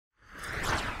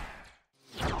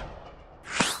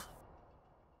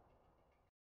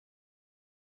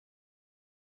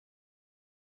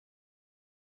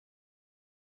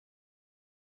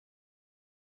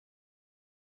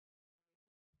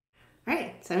All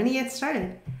right, so I'm gonna get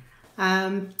started.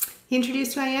 He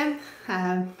introduced who I am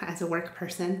as a work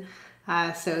person.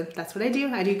 So that's what I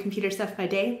do. I do computer stuff by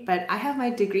day, but I have my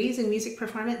degrees in music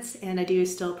performance and I do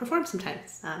still perform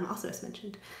sometimes, also as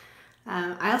mentioned.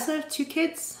 I also have two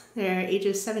kids. They're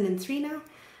ages 7 and 3 now,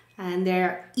 and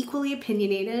they're equally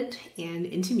opinionated and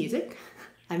into music.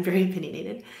 I'm very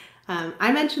opinionated.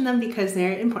 I mention them because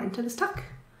they're important to this talk.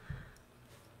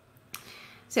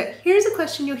 So here's a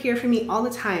question you'll hear from me all the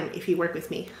time if you work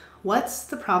with me. What's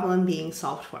the problem being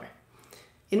solved for?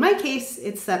 In my case,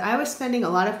 it's that I was spending a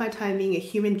lot of my time being a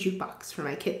human jukebox for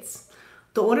my kids.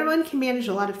 The older one can manage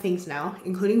a lot of things now,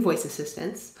 including voice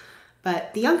assistants,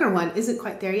 but the younger one isn't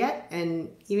quite there yet, and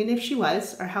even if she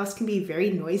was, our house can be very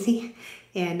noisy,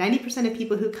 and 90% of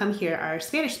people who come here are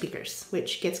Spanish speakers,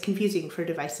 which gets confusing for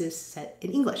devices set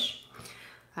in English.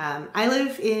 I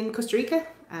live in Costa Rica.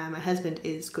 My husband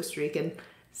is Costa Rican,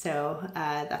 so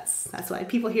that's why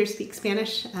people here speak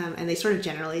Spanish, and they sort of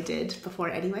generally did before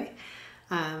anyway.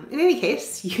 In any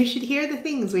case, you should hear the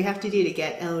things we have to do to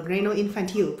get El Reino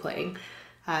Infantil playing.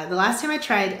 The last time I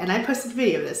tried, and I posted a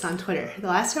video of this on Twitter, the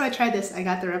last time I tried this, I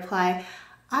got the reply,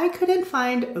 I couldn't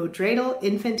find O Dreidel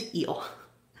Infant Eel.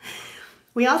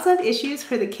 We also have issues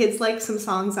where the kids like some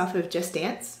songs off of Just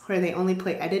Dance, where they only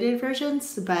play edited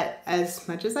versions, but as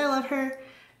much as I love her,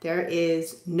 there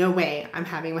is no way I'm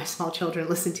having my small children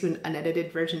listen to an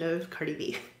unedited version of Cardi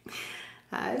B.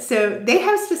 So they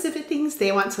have specific things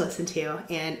they want to listen to,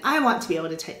 and I want to be able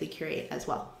to tightly curate as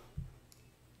well.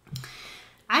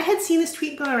 I had seen this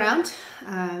tweet go around,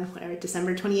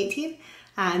 December 2018,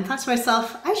 and thought to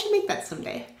myself, I should make that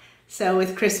someday. So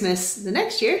with Christmas the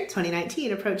next year,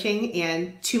 2019, approaching,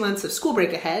 and 2 months of school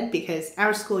break ahead, because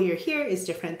our school year here is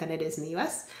different than it is in the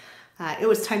US, it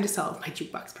was time to solve my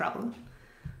jukebox problem.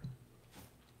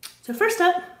 So first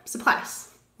up, supplies.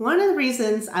 One of the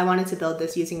reasons I wanted to build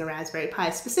this using a Raspberry Pi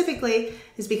specifically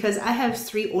is because I have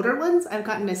 3 older ones I've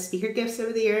gotten as speaker gifts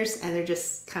over the years, and they're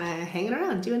just kind of hanging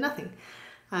around doing nothing.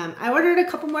 I ordered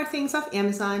a couple more things off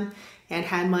Amazon and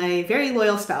had my very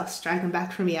loyal spouse drag them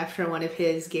back for me after one of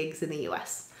his gigs in the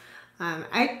US.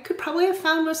 I could probably have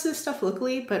found most of this stuff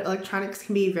locally, but electronics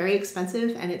can be very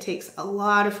expensive and it takes a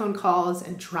lot of phone calls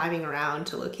and driving around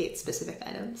to locate specific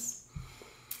items.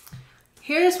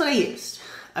 Here's what I used.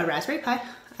 A Raspberry Pi.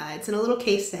 It's in a little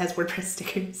case that has WordPress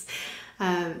stickers.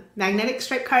 Magnetic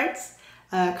stripe cards,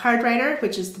 a card writer,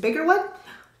 which is the bigger one,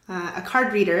 a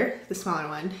card reader, the smaller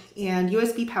one, and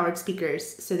USB powered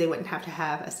speakers so they wouldn't have to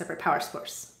have a separate power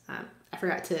source. I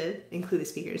forgot to include the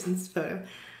speakers in this photo.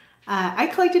 I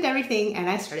collected everything and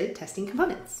I started testing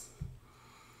components.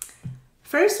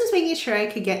 First was making sure I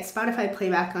could get Spotify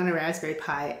playback on a Raspberry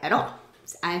Pi at all.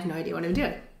 I have no idea what I'm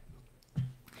doing.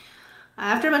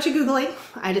 After a bunch of Googling,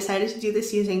 I decided to do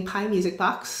this using Pi Music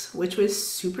Box, which was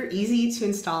super easy to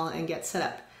install and get set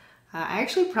up. I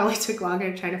actually probably took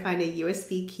longer trying to find a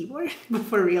USB keyboard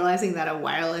before realizing that a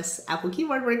wireless Apple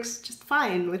keyboard works just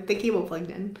fine with the cable plugged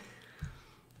in.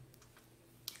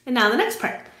 And now the next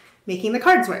part, making the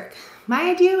cards work. My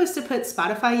idea was to put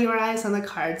Spotify URIs on the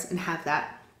cards and have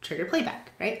that trigger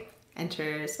playback, right?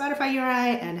 Enter Spotify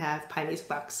URI and have Pi Music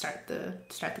Box start the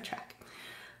track.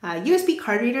 USB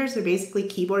card readers are basically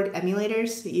keyboard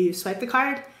emulators. You swipe the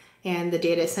card and the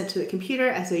data is sent to the computer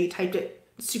as though you typed it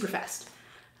super fast.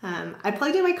 I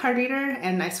plugged in my card reader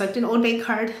and I swiped an old bank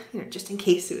card, just in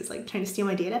case it was like trying to steal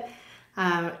my data.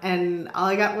 And all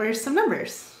I got were some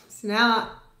numbers. So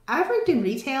now I've worked in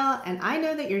retail and I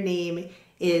know that your name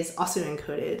is also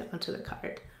encoded onto the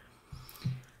card.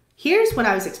 Here's what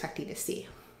I was expecting to see.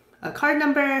 A card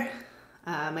number,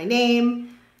 my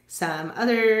name, some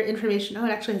other information. Oh, it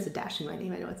actually has a dash in my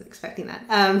name. I wasn't expecting that.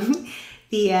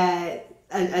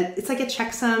 It's like a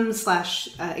checksum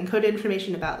 / encoded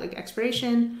information about like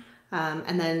expiration,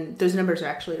 and then those numbers are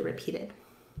actually repeated.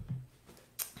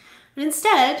 But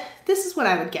instead, this is what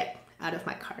I would get out of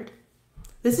my card.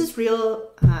 This is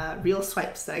real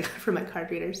swipes that I got from my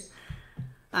card readers.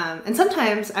 And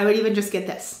sometimes I would even just get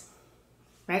this,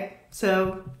 right?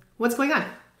 So what's going on?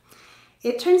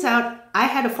 It turns out I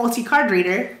had a faulty card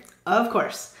reader, of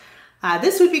course.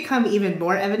 This would become even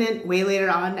more evident way later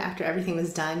on after everything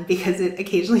was done because it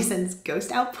occasionally sends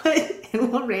ghost output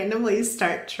and will randomly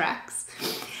start tracks.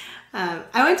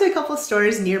 I went to a couple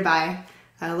stores nearby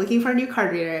looking for a new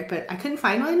card reader, but I couldn't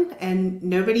find one and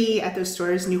nobody at those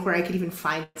stores knew where I could even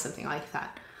find something like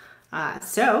that.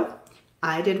 So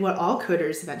I did what all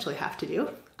coders eventually have to do.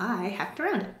 I hacked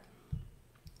around it.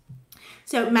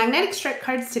 So magnetic stripe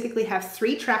cards typically have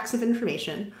 3 tracks of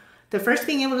information, the first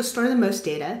being able to store the most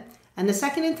data, and the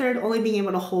second and third only being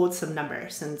able to hold some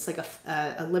numbers, and it's like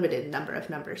a limited number of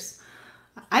numbers.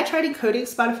 I tried encoding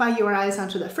Spotify URIs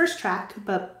onto the first track,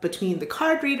 but between the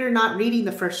card reader not reading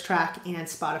the first track and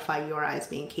Spotify URIs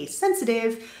being case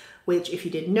sensitive, which if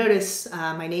you didn't notice,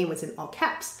 my name was in all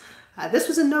caps, this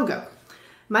was a no-go.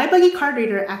 My buggy card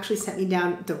reader actually sent me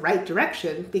down the right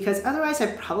direction because otherwise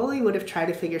I probably would have tried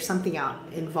to figure something out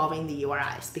involving the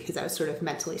URIs because I was sort of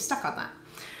mentally stuck on that.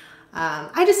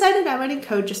 I decided I would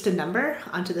encode just a number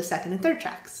onto the second and third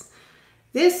tracks.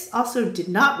 This also did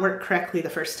not work correctly the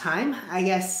first time. I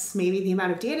guess maybe the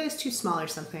amount of data is too small or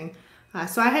something.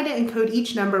 So I had to encode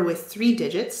each number with 3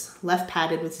 digits, left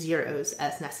padded with zeros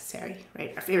as necessary,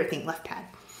 right? Our favorite thing, left pad.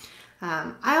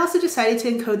 I also decided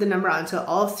to encode the number onto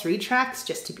all 3 tracks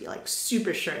just to be like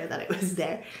super sure that it was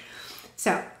there.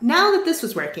 So now that this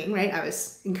was working, right, I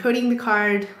was encoding the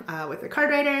card with the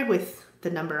card writer with the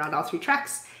number on all 3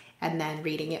 tracks and then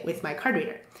reading it with my card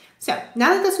reader. So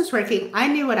now that this was working, I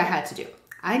knew what I had to do.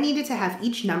 I needed to have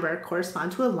each number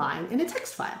correspond to a line in a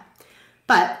text file.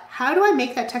 But how do I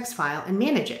make that text file and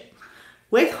manage it?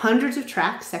 With hundreds of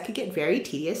tracks, that could get very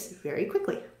tedious very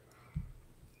quickly.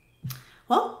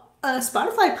 Well, a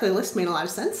Spotify playlist made a lot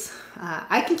of sense.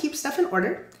 I can keep stuff in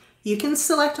order. You can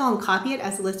select all and copy it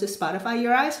as a list of Spotify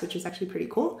URIs, which is actually pretty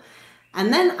cool.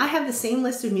 And then I have the same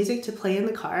list of music to play in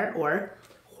the car or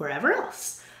wherever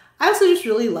else. I also just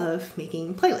really love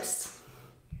making playlists.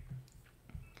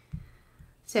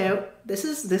 So this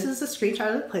is a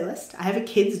screenshot of the playlist. I have a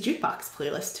kids jukebox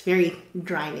playlist, very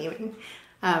dry naming.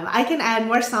 I can add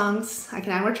more songs, I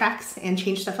can add more tracks and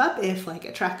change stuff up if like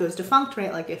a track goes defunct,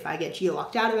 right? Like if I get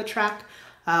geo-locked out of a track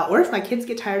or if my kids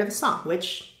get tired of a song,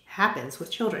 which happens with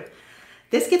children.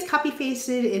 This gets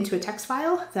copy-pasted into a text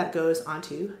file that goes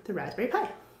onto the Raspberry Pi.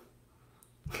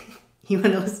 You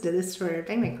want to listen to this for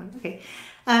Bang Bang Con? Okay.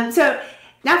 So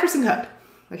now for some code,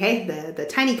 okay? The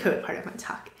tiny code part of my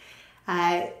talk.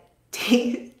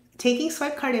 Taking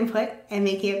swipe card input and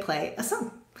making it play a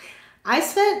song. I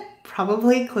spent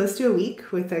probably close to a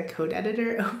week with a code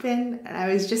editor open and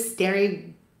I was just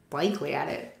staring blankly at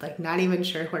it, like not even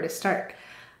sure where to start.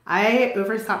 I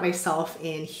overthought myself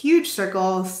in huge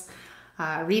circles,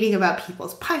 reading about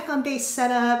people's Python-based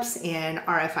setups and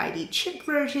RFID chip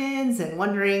versions and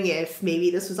wondering if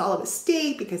maybe this was all a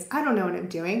mistake because I don't know what I'm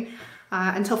doing.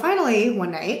 Until finally,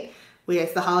 one night,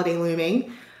 with the holiday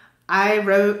looming, I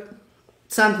wrote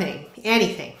something,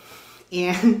 anything,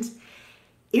 and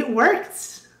it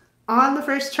worked on the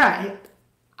first try.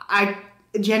 I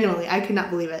could not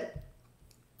believe it.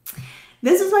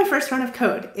 This is my first run of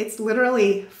code. It's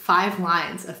literally 5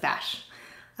 lines of Bash.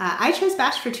 I chose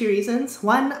Bash for 2 reasons.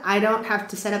 One, I don't have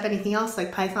to set up anything else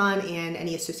like Python and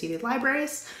any associated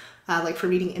libraries, like for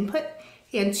reading input.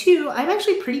 And 2, I'm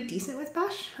actually pretty decent with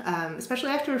Bash,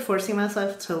 especially after forcing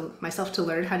myself to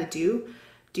learn how to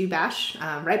do Bash,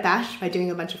 write Bash by doing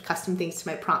a bunch of custom things to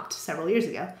my prompt several years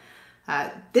ago.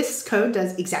 This code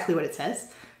does exactly what it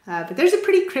says, but there's a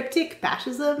pretty cryptic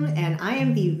Bashism, and I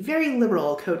am the very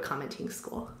liberal code commenting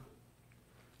school.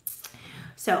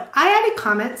 So I added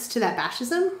comments to that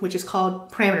Bashism, which is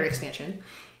called parameter expansion,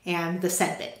 and the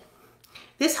sed bit.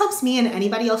 This helps me and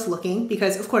anybody else looking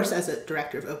because, of course, as a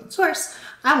director of open source,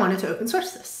 I wanted to open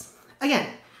source this. Again,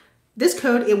 this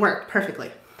code, it worked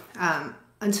perfectly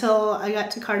until I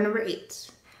got to card number 8.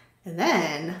 And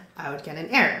then I would get an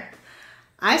error.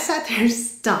 I sat there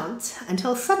stumped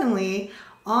until suddenly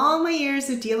all my years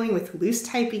of dealing with loose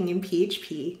typing in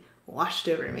PHP washed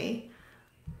over me.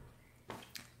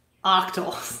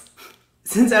 Octals.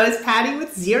 Since I was padding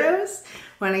with zeros,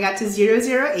 when I got to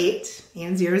 008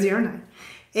 and 009,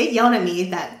 it yelled at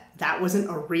me that that wasn't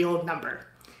a real number.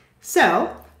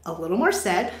 So a little more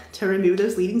sed to remove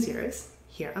those leading zeros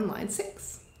here on line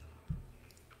 6.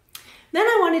 Then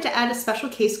I wanted to add a special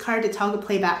case card to toggle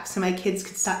playback so my kids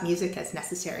could stop music as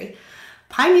necessary.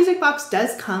 Pi Music Box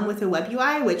does come with a web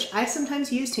UI, which I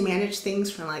sometimes use to manage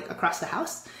things from like across the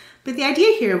house, but the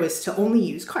idea here was to only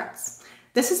use cards.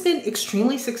 This has been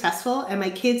extremely successful, and my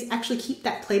kids actually keep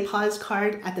that play pause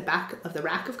card at the back of the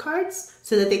rack of cards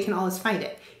so that they can always find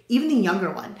it. Even the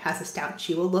younger one has this down.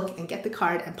 She will look and get the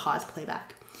card and pause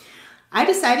playback. I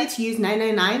decided to use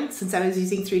 999 since I was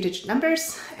using 3-digit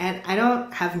numbers, and I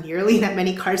don't have nearly that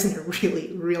many cards, and I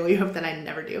really hope that I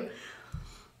never do.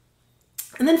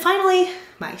 And then finally,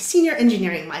 my senior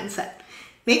engineering mindset.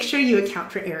 Make sure you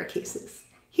account for error cases.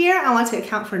 Here, I want to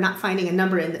account for not finding a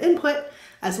number in the input,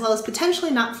 as well as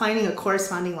potentially not finding a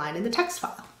corresponding line in the text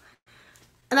file.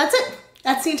 And that's it.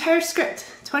 That's the entire script.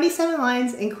 27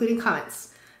 lines, including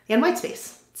comments and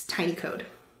whitespace. It's tiny code.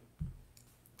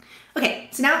 Okay,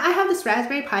 so now I have this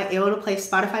Raspberry Pi able to play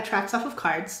Spotify tracks off of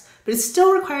cards, but it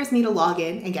still requires me to log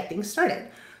in and get things started.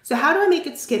 So how do I make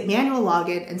it skip manual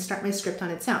login and start my script on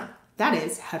its own? That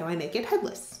is, how do I make it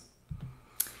headless?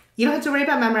 You don't have to worry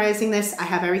about memorizing this. I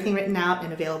have everything written out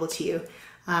and available to you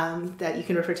that you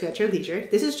can refer to at your leisure.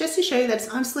 This is just to show you that it's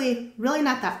honestly really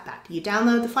not that bad. You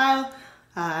download the file,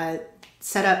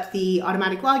 set up the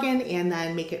automatic login, and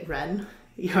then make it run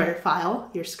your file,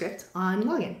 your script on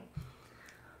login.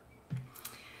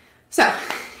 So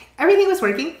everything was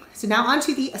working. So now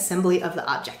onto the assembly of the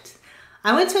object.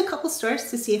 I went to a couple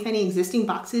stores to see if any existing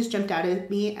boxes jumped out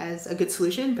at me as a good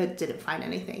solution, but didn't find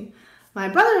anything. My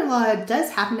brother-in-law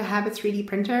does happen to have a 3D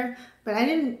printer, but I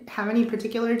didn't have any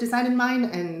particular design in mind,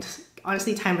 and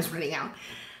honestly, time was running out.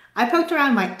 I poked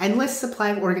around my endless supply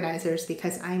of organizers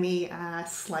because I'm a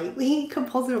slightly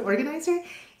compulsive organizer,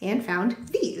 and found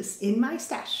these in my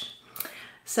stash.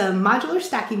 Some modular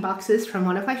stacking boxes from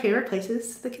one of my favorite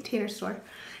places, the Container Store,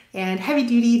 and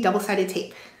heavy-duty double-sided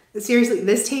tape. Seriously,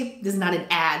 this tape is not an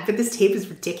ad, but this tape is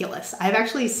ridiculous. I've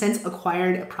actually since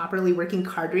acquired a properly working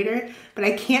card reader, but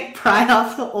I can't pry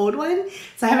off the old one,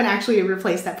 so I haven't actually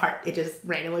replaced that part. It just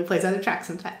randomly plays on the track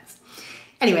sometimes.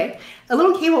 Anyway, a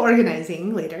little cable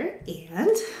organizing later,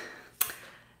 and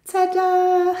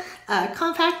ta-da! A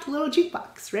compact little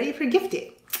jukebox ready for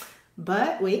gifting.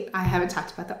 But wait, I haven't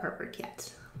talked about the artwork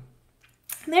yet.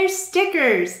 There's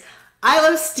stickers. I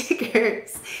love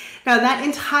stickers. Now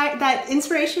that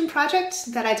inspiration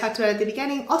project that I talked about at the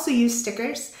beginning also used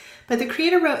stickers, but the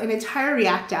creator wrote an entire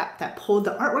React app that pulled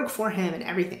the artwork for him and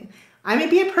everything. I may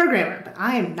be a programmer, but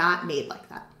I am not made like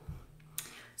that.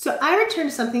 So I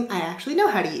returned to something I actually know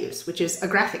how to use, which is a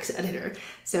graphics editor.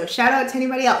 So shout out to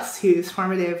anybody else whose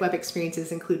formative web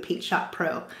experiences include Paint Shop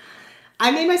Pro.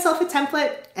 I made myself a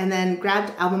template and then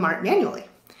grabbed album art manually.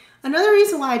 Another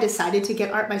reason why I decided to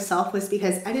get art myself was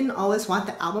because I didn't always want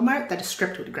the album art that a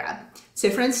script would grab.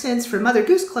 So for instance, for Mother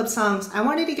Goose Club songs, I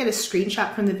wanted to get a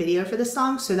screenshot from the video for the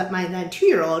song so that my then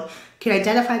 2-year-old could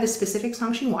identify the specific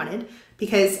song she wanted,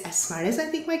 because as smart as I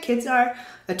think my kids are,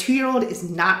 a 2-year-old is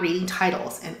not reading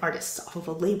titles and artists off of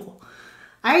a label.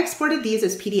 I exported these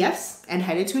as PDFs and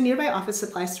headed to a nearby office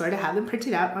supply store to have them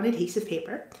printed out on adhesive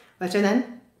paper, which I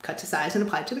then cut to size and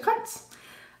applied to the cards.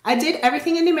 I did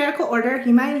everything in numerical order.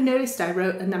 You might have noticed I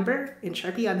wrote a number in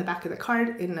Sharpie on the back of the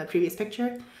card in the previous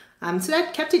picture. So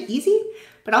that kept it easy,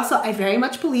 but also I very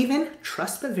much believe in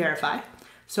trust but verify.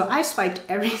 So I swiped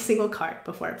every single card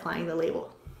before applying the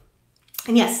label.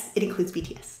 And yes, it includes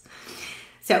BTS.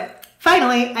 So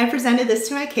finally, I presented this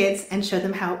to my kids and showed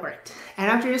them how it worked.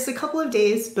 And after just a couple of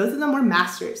days, both of them were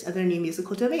masters of their new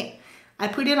musical domain. I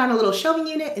put it on a little shelving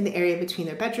unit in the area between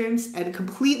their bedrooms and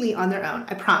completely on their own,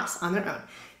 I promise, on their own.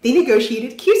 They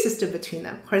negotiated a queue system between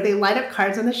them where they light up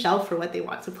cards on the shelf for what they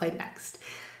want to play next.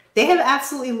 They have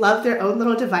absolutely loved their own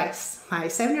little device. My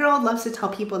 7-year-old loves to tell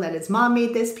people that his mom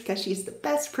made this because she's the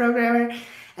best programmer,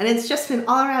 and it's just been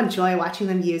all around joy watching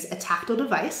them use a tactile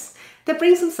device that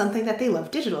brings them something that they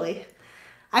love digitally.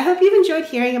 I hope you've enjoyed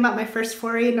hearing about my first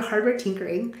foray into hardware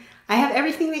tinkering. I have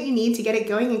everything that you need to get it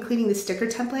going, including the sticker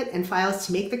template and files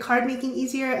to make the card making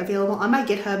easier, available on my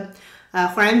GitHub,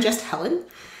 where I'm just Helen.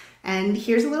 And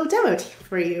here's a little demo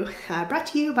for you, brought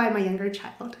to you by my younger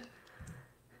child.